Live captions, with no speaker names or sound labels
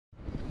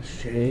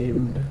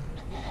Shamed.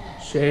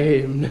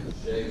 Shamed.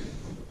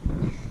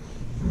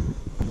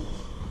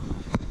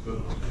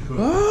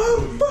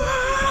 Oh,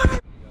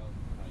 fuck!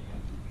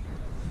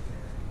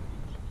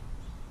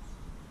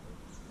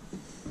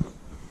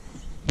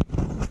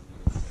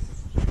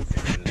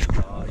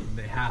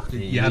 They have to.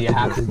 You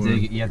have to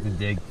dig. You have to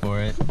dig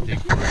for it. Dig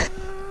for it.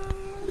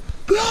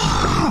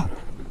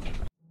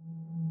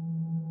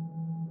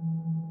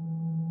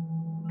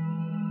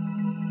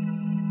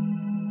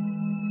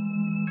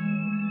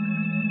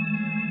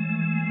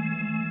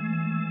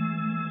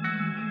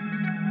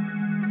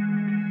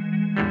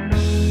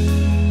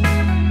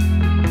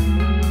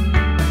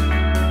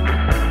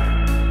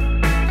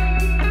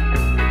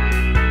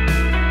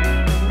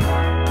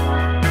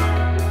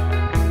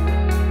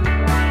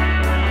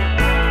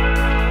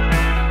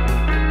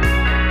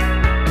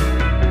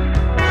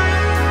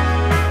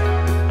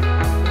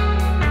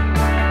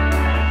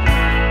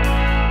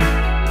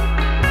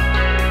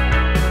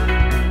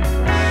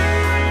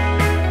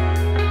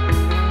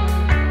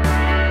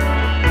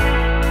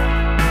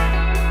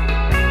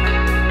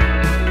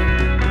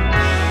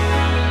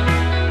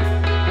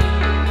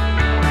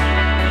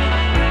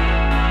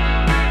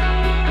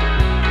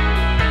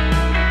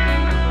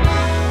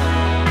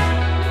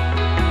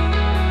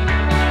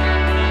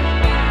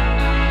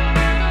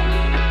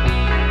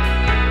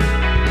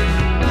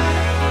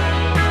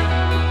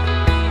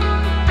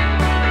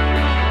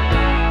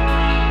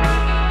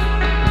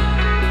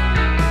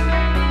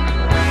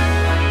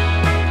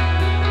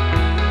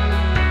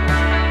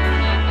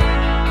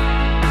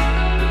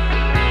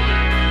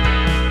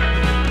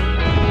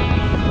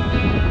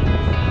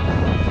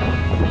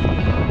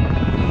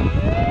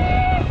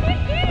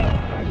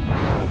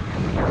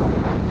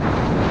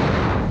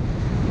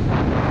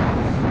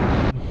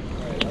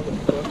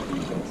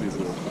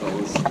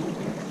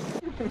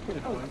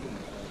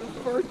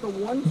 The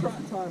one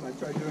time I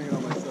tried doing it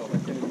on myself, I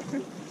can't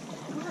even.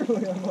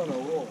 Clearly, I'm on a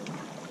roll.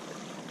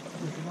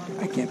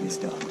 I can't be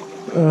stopped.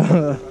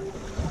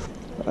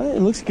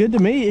 It looks good to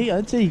me.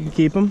 I'd say you can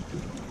keep him.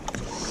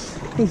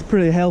 Looks a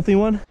pretty healthy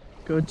one.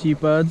 Go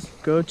T-Buds.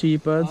 Go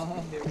T-Buds.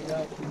 Here we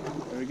go.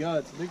 There we go.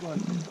 It's a big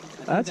one.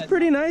 That's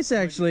pretty nice,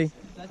 actually. Is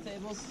that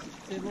table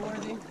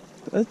worthy?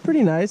 That's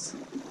pretty nice.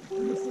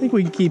 I think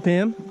we can keep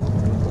him.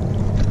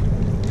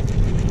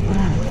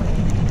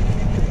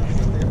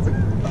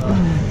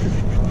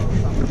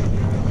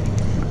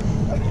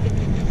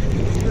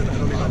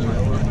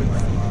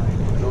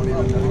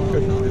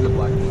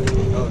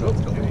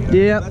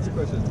 Yep. That's a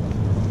question.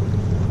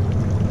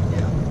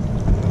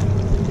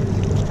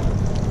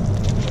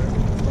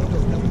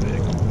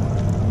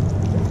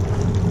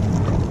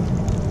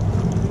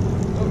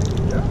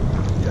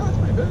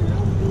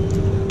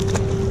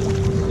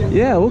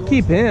 Yeah, we'll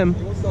keep him.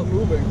 He won't stop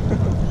moving.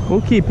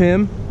 We'll keep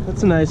him.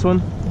 That's a nice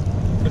one.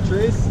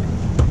 Patrice?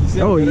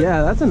 Oh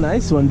yeah, that's a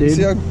nice one, dude.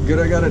 See how good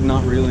I got at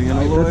not reeling in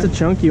all the way? That's a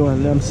chunky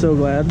one. I'm so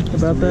glad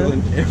about that.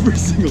 Every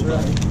single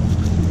time.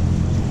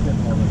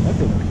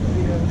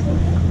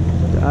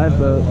 Dive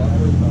boat.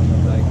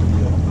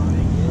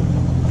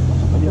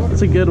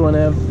 That's a good one,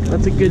 Ev.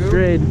 That's a good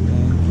grade.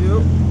 Thank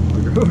you.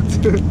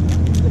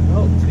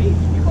 Oh, bait.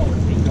 You call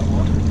it bait, don't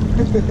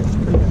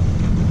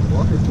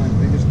Walker's my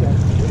biggest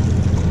catch.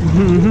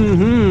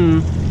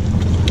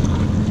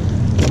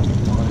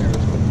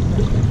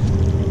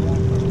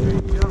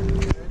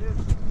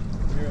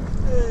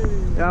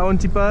 Got one,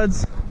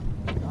 T-Buds.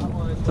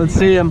 Let's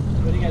see him.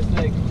 What do you guys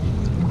think?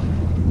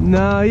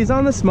 No, he's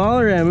on the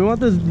smaller end. We want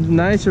those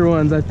nicer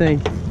ones, I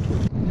think.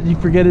 Did he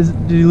forget his,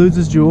 did he lose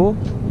his jewel?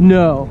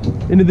 No.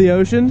 Into the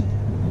ocean?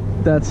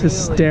 That's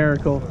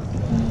hysterical.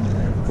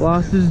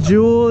 Lost his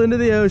jewel into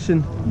the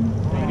ocean.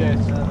 You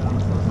guys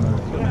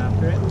going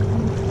after it?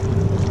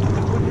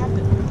 What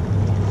happened?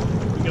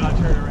 You gotta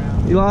turn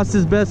around. He lost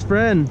his best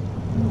friend.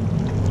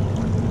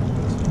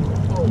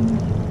 Oh.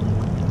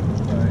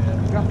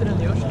 Dropped it in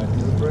the ocean.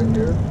 It's right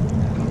here.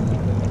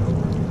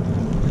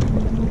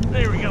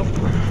 There we go.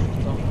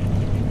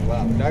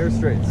 Wow, Dire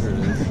Straits. There it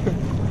is.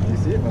 You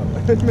see it? Oh,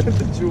 I meant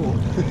the jewel.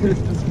 It's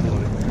just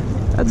floating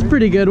there. That's a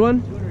pretty good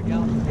one. 200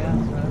 gallons of gas,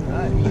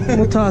 right?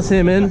 We'll toss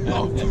him in.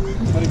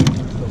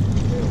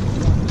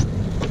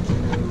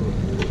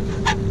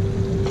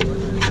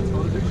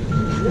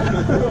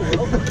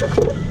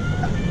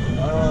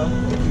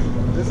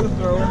 This is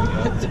throwing.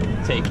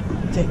 Take it.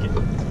 Take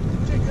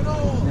it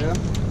all. Yeah.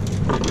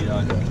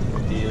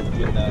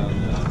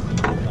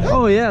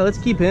 Oh yeah, let's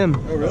keep him.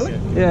 Oh really?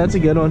 Yeah, that's a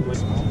good one.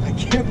 I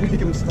can't make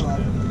him stop.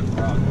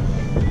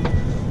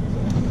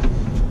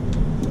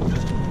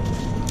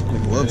 The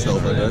gloves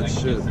help, I bet.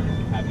 Shit.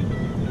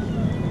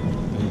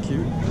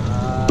 Cute.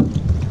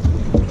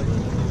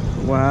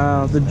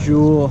 Wow, the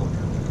jewel.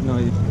 No,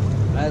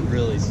 That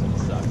really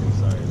sucks. I'm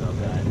sorry about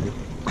that.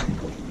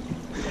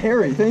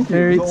 Harry, thank you.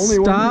 Harry, The only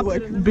one stop who,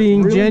 like,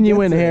 being really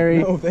genuine, gets it. Harry.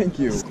 No, thank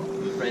you.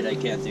 I'm afraid I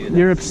can't do that.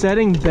 You're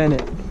upsetting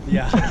Bennett.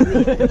 Yeah.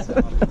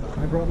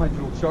 I brought my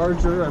dual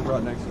charger. I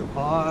brought an extra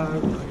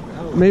pod.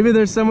 Maybe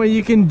there's some way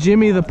you can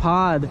jimmy the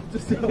pod. I'll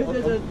just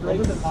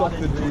suck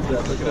the G's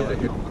out. Look at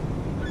it.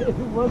 If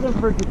it wasn't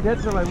for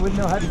Gadgetto, I wouldn't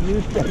know how to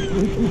use that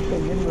Bluetooth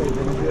thing anyway.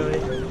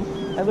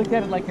 Really. I looked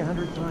at it like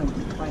 100 times to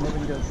find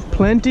everything goes.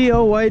 Plenty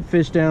of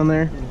whitefish down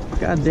there.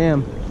 God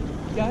damn.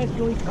 You guys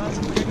really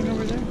concentrating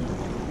over there?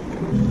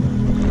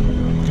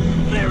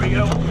 There we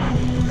go.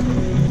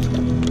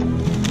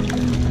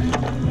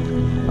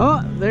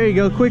 Oh, there you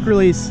go. Quick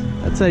release.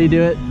 That's how you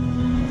do it.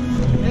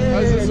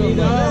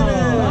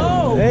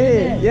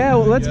 Hey, yeah,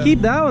 well, let's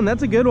keep that one.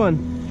 That's a good one.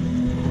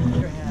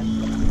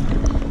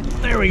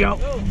 There we go.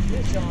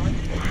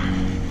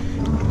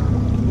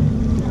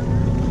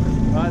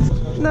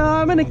 No,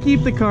 I'm gonna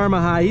keep the karma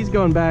high. He's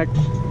going back.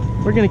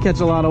 We're gonna catch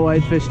a lot of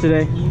whitefish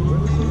today.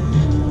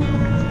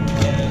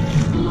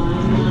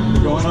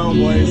 Going home,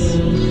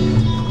 boys.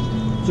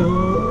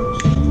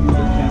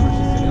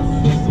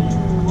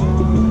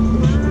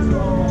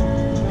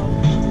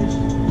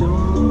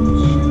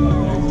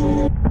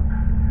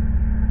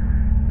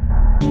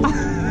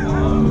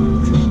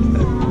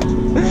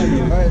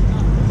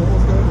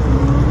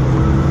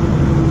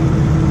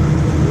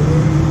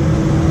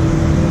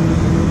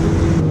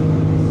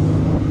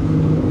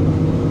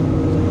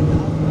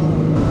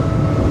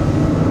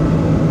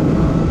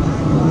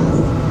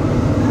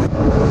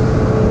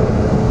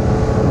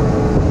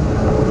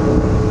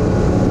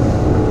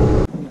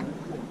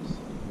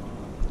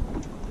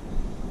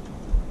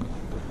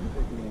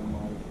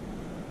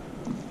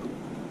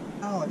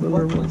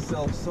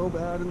 Myself so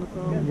bad in the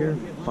phone. You're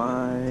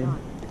fine.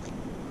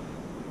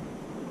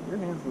 Your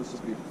hands must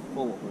just be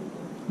full of them.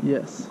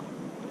 Yes,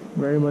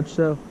 very much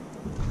so.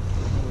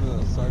 What are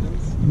those,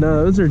 sardines?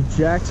 No, those are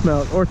jack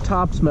smelt or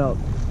top smelt.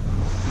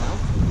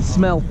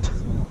 Smelt.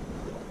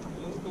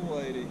 Just the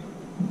whitey.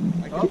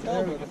 I can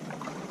tell by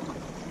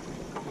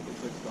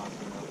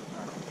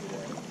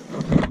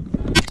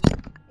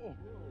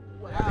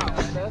Wow,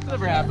 that's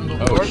never happened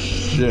before. Oh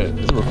shit.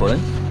 Is it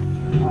recording?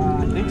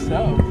 I think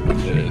so.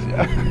 It is,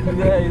 yeah.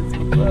 Yeah, it's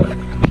my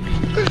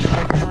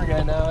camera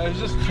guy now. I was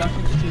just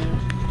chucking it to you.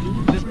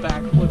 Just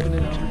back flipping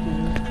it over to you.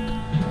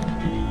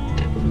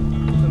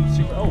 I'm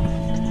super. Oh!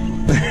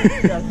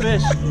 Got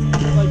fish.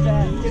 Just like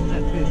that. Get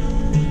that fish.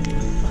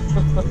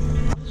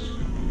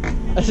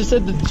 I just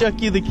had to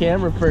chuck you the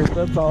camera first,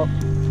 that's all.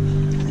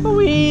 A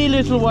wee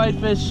little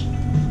whitefish.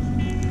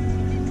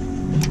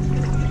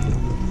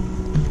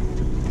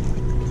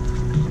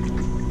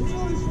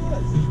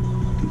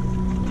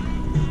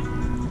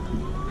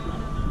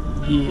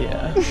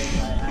 Yeah.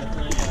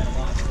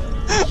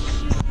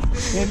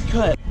 And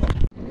cut.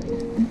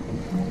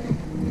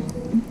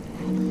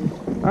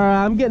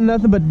 Alright, I'm getting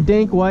nothing but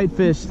dank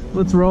whitefish.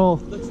 Let's roll.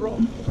 Let's roll.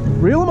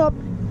 Reel them up.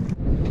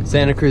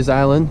 Santa Cruz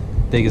Island,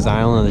 biggest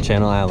island on the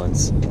Channel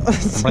Islands.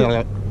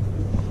 Island.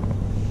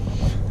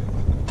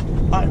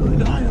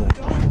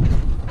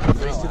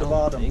 Race to the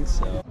bottom. I think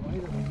so.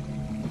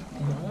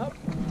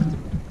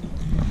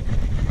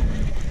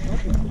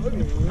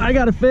 I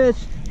got a fish.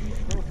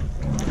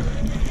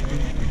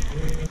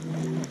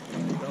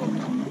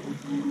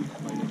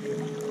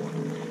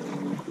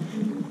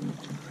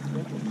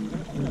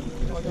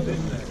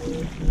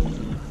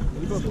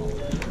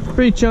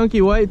 Pretty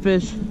chunky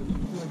whitefish.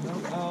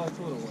 Oh, it's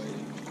a little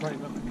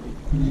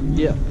whitey.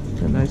 Yeah,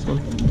 a nice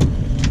one.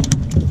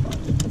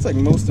 That's like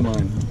most of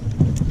mine.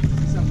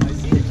 I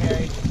see it,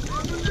 Harry.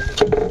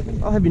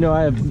 I'll have you know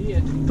I have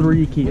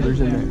 3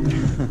 keepers in there.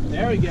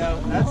 There we go.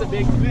 That's a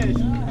big fish.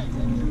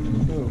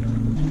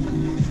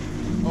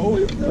 Oh,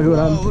 Look at what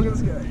I'm. Look at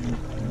this guy.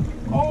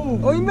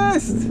 Oh, he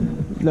missed.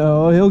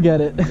 No, he'll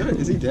get it.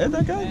 Is he dead,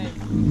 that guy?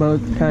 But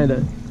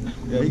kinda.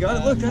 Yeah, he got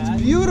it. Look,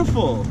 that's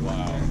beautiful.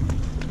 Wow.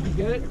 You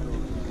get it?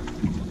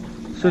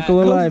 Circle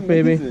of That was life,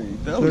 baby. amazing.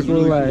 That was Circle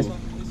of really life. cool.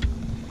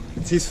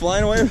 He's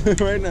flying away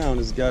right now in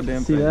his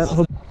goddamn See face.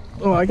 that?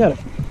 Oh, I got a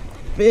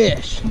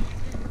fish.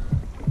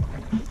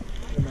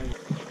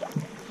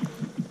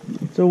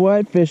 It's a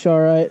whitefish, all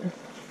right.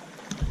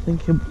 I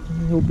think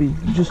he'll be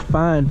just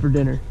fine for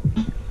dinner.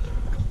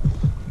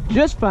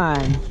 Just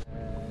fine.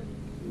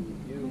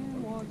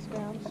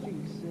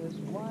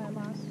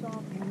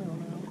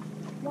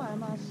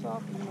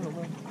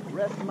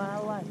 Rest of my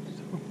life.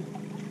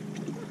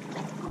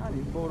 I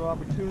need photo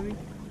opportunity.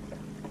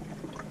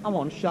 I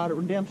want a shot at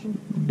redemption.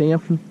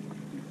 Damping.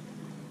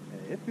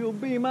 If you'll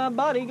be my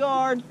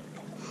bodyguard.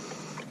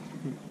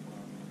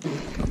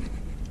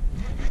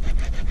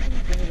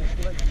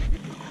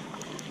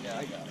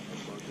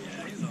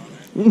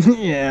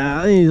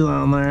 Yeah, he's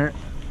on there.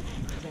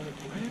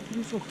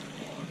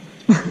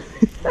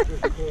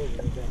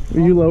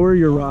 Will you lower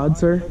your rod,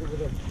 sir?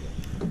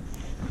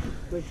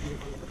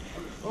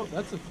 Oh,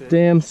 that's a fish.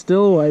 Damn,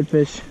 still a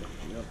whitefish.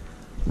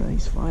 No,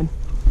 he's fine.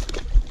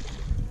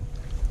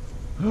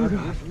 Oh,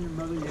 God.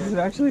 Does it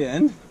actually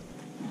end?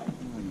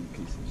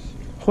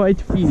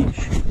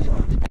 Whitefish.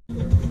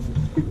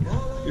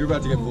 You're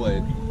about to get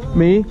filleted.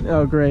 Me?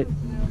 Oh, great.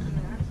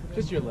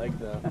 Just your leg,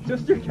 though.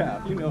 Just your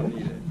calf. You don't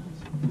need it.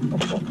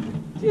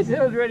 Jeez,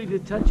 I was ready to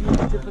touch you with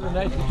the tip of the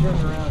knife and turn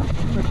around.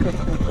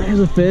 There's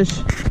a fish.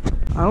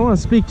 I don't want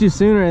to speak too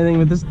soon or anything,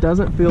 but this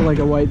doesn't feel like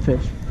a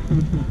whitefish.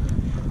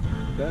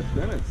 That's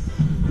Dennis.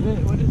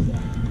 What is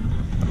that?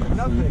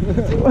 nothing.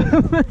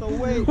 It's a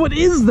weight. What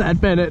is that,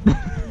 Bennett?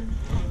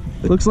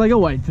 Looks like a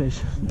whitefish.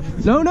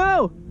 No,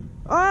 no!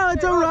 Oh,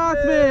 it's a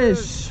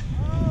rockfish!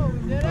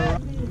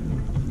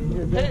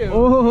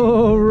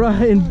 Oh,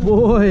 right,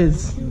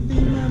 boys.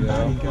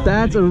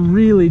 That's a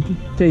really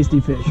tasty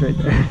fish right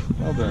there.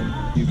 Well done.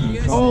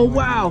 Oh,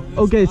 wow.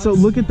 Okay, so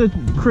look at the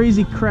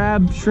crazy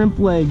crab shrimp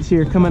legs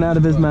here coming out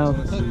of his mouth.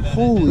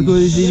 Holy Look what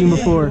he was eating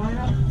before.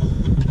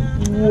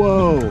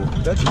 Whoa.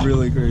 That's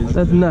really crazy.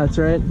 That's nuts,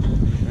 right?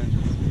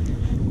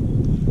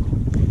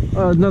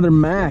 Oh, another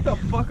mac. Get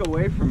the fuck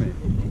away from me.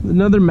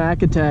 Another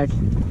mac attack.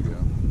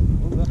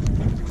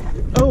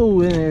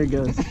 Oh, and there it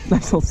goes.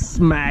 Nice little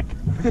smack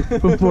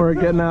before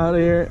getting out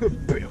of here.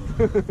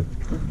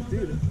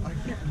 Dude, I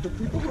can't. The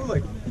people who are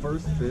like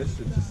first fish,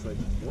 it's just like,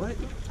 what?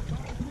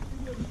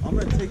 I'm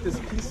gonna take this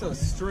piece of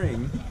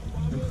string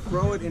and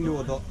throw it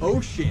into the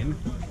ocean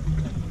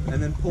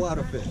and then pull out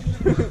a fish.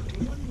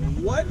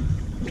 What?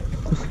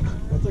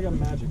 That's like a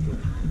magic trick.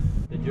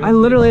 I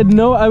literally had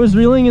no, I was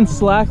reeling in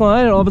slack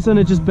line and all of a sudden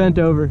it just bent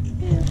over.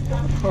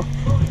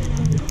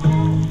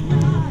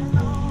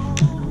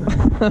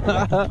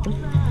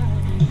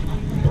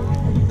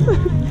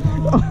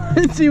 Oh,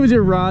 I see was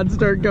your rod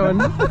start going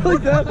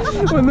like that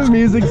when the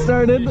music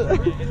started.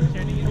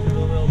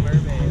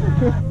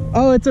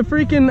 Oh, it's a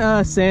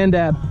freaking sand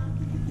dab.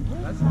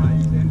 That's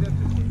nice.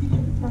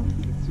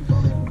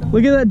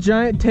 Look at that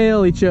giant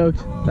tail he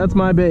choked. That's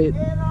my bait.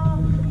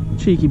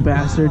 Cheeky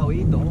bastard. Oh,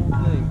 eat the whole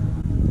thing.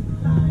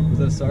 Is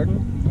that a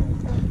sardine?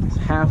 It's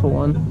half of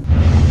one.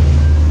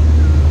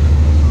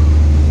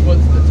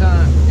 What's the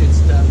time?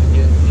 It's time to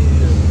get in.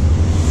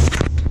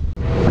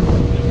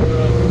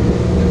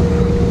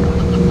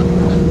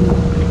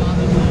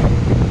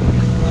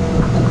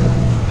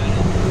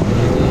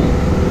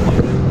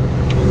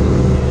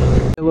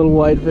 A little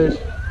whitefish.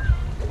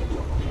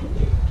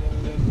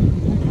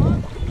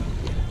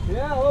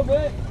 Yeah, a little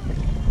bit.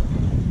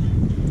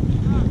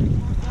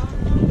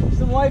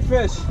 Some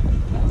whitefish.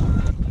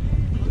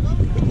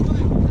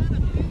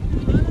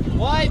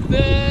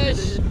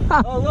 Whitefish!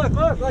 Oh, look,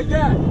 like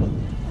that.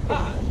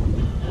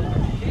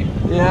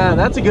 Yeah,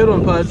 that's a good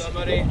one, Puds.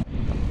 Somebody.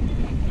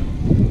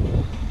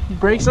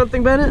 Break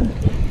something, Bennett?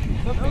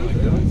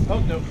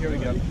 Oh, no, here we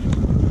go.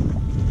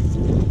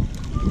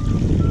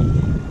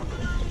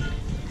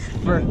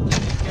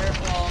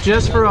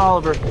 Just for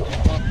Oliver.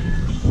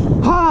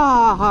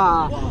 Ha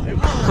ha!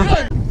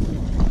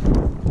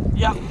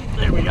 Yep,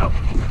 there we go.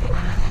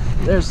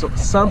 There's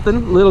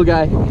something. Little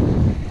guy.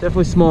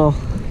 Definitely small.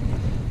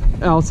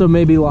 I also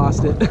maybe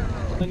lost it.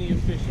 Plenty of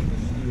fish in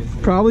the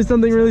sea. Probably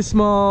something really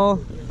small.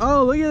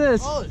 Oh, look at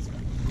this. Oh, it's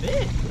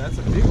big. That's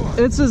a big one.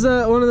 This is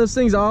one of those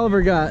things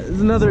Oliver got. It's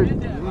another.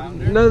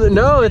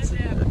 No, it's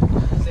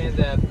Sand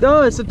dab.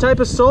 no, it's a type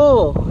of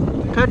sole.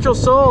 Petrol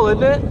sole,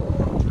 isn't it?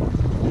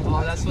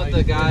 Oh, that's what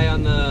the guy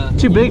on the...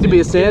 Too big to be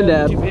a sand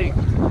dab. Too big.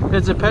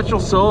 It's a petrol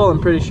sole, I'm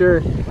pretty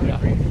sure.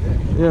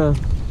 Yeah.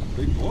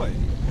 Big boy.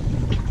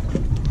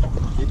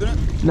 Keeping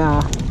it?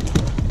 Nah.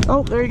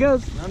 Oh, there he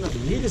goes. No.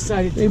 He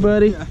decided Hey,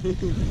 buddy. Yeah,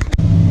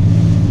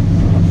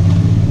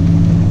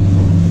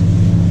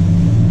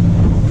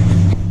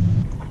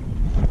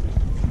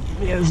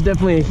 there's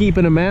definitely a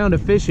heaping amount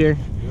of fish here.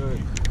 Good.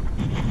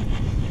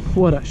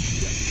 What a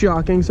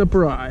shocking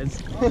surprise.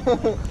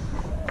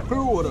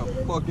 Who would have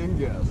fucking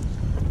guessed?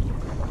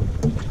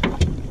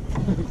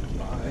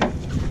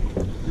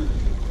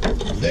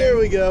 There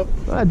we go.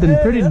 That's a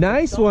pretty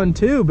nice one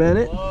too,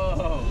 Bennett.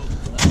 Whoa.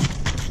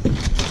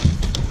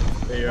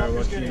 There you are,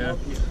 Wakina.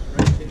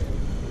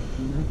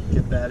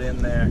 Get that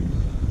in there.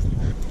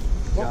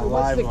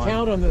 What's the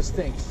count on those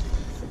things?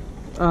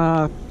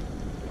 You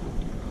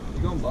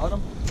going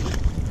bottom?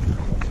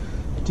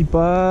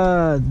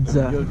 Buds.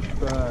 What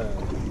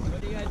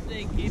do you guys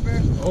think,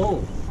 keeper?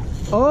 Oh.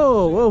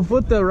 Oh, whoa,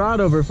 flip the rod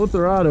over, flip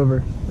the rod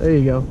over. There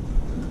you go.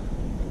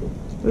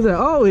 What's that?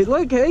 Oh,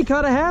 look, he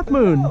caught a half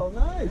moon. Oh,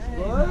 nice,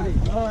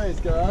 bud. Nice,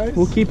 guys.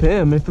 We'll keep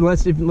him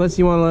unless you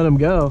want to let him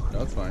go.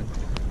 That's fine.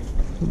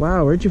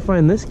 Wow, where'd you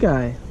find this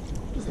guy?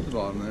 Just at the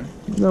bottom there.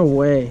 No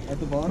way. At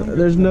the bottom?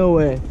 There's no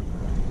way.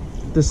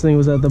 This thing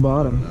was at the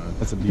bottom.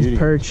 That's a Just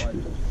perch.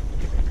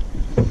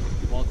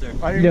 Walter,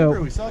 I No.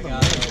 remember we saw I them.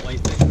 got a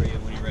whitefish for you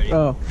when you're ready.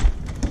 Oh.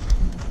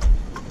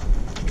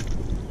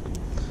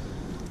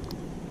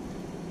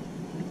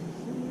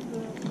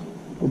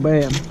 Well,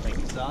 bam. Like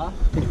you saw?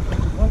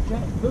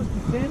 Those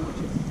are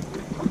sandwiches.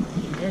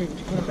 Here,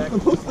 put them back.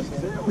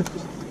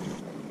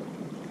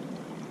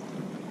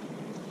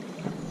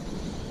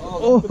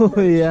 Oh,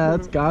 yeah,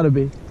 that's gotta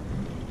be.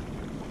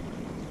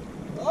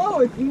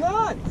 Oh, it's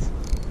nuts!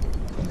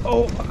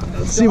 Oh,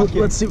 let's see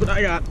what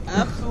I got.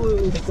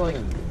 Absolutely. It's like.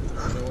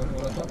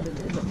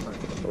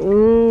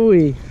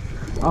 Ooh.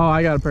 Oh,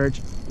 I got a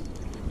perch.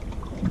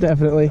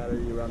 Definitely.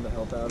 You run the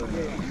help out of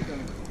it.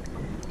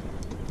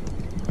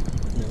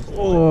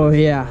 Oh,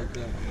 yeah.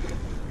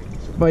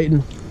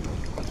 Fighting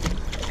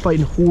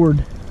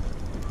horde.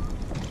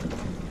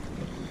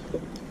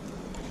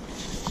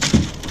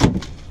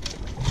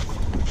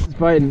 It's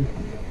fighting.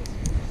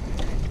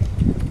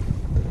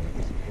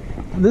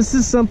 This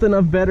is something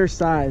of better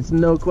size,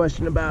 no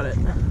question about it.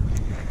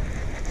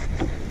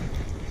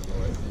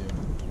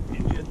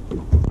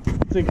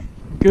 It's a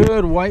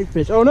good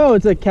whitefish. Oh no,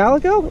 it's a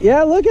calico?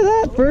 Yeah, look at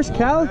that. First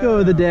calico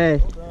of the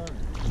day.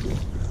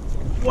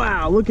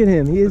 Wow, look at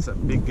him. He is a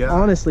big guy.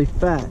 honestly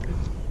fat.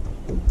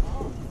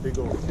 Big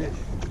old fish.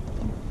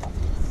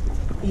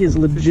 He is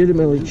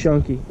legitimately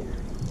chunky.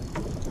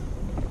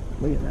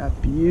 Look at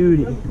that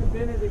beauty.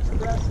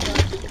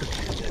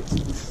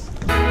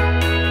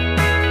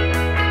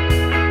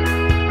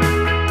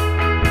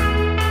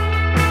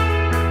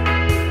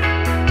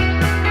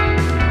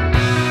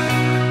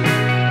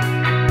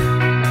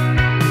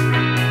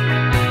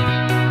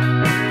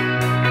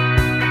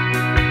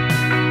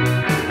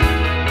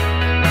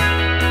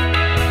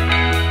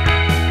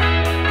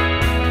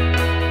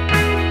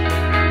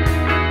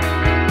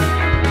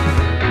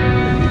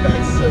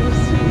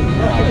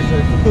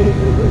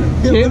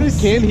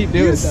 Can he do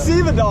You it?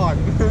 see the dog.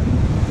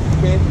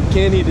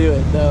 Can he do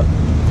it though?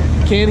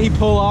 Can he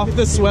pull off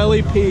the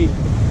swelly P?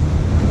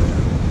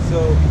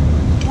 So,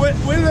 wait.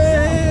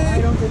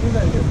 I don't think do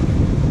that.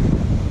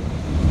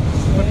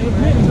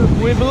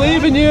 We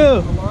believe in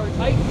you.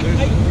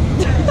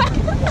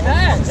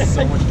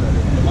 So much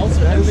better.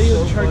 Also, I think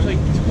it'll charge like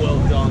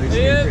 $12.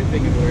 Yeah,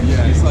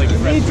 it's like You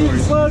need to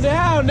slow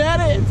down,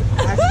 Daddy.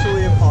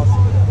 Actually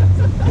impossible.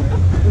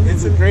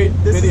 It's a great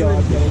This video.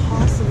 is an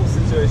impossible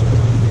situation for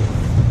me.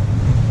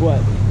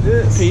 What?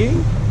 This.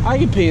 Peeing? I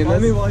can pee in I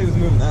mean, this. while he was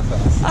moving that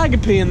fast. I can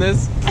pee in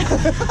this.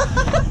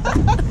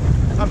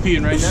 I'm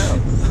peeing right now.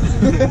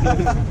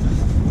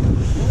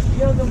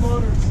 Yeah, the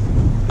motors.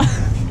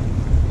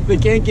 They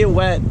can't get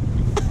wet.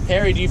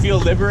 Harry, do you feel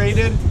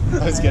liberated?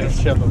 I was gonna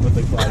shove him with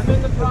the cloud. I'm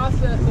in the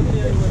process of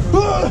feeling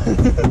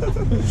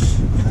liberated.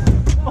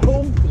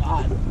 Oh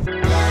God.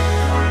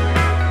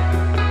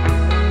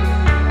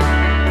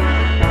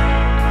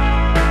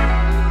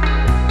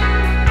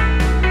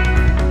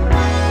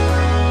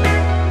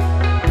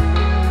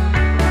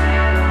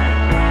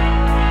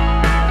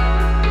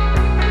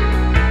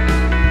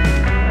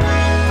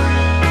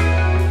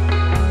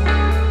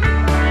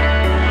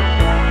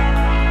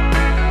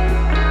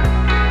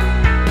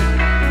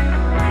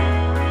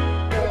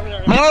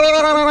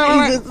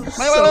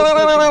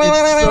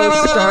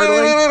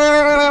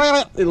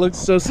 It looks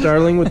so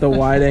startling with the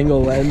wide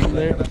angle lens in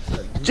there.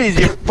 Jeez,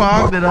 you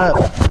fogged it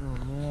up.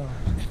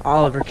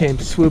 Oliver came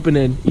swooping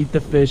in, eat the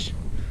fish.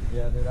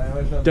 Yeah, dude, I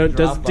always know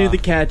Doesn't do the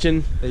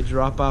catching. They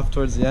drop off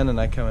towards the end and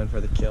I come in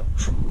for the kill.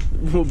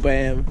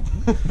 Bam.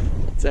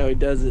 That's how he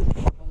does it.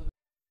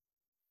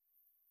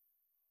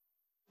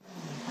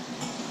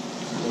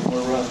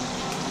 More run.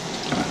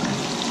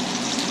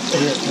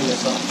 Here, turn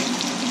this off.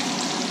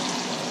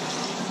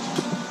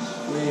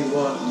 We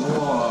want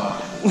more.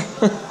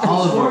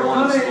 Oliver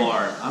wants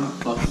more. I'm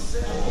fucking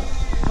full.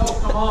 Oh,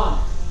 come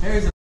on.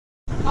 Harry's a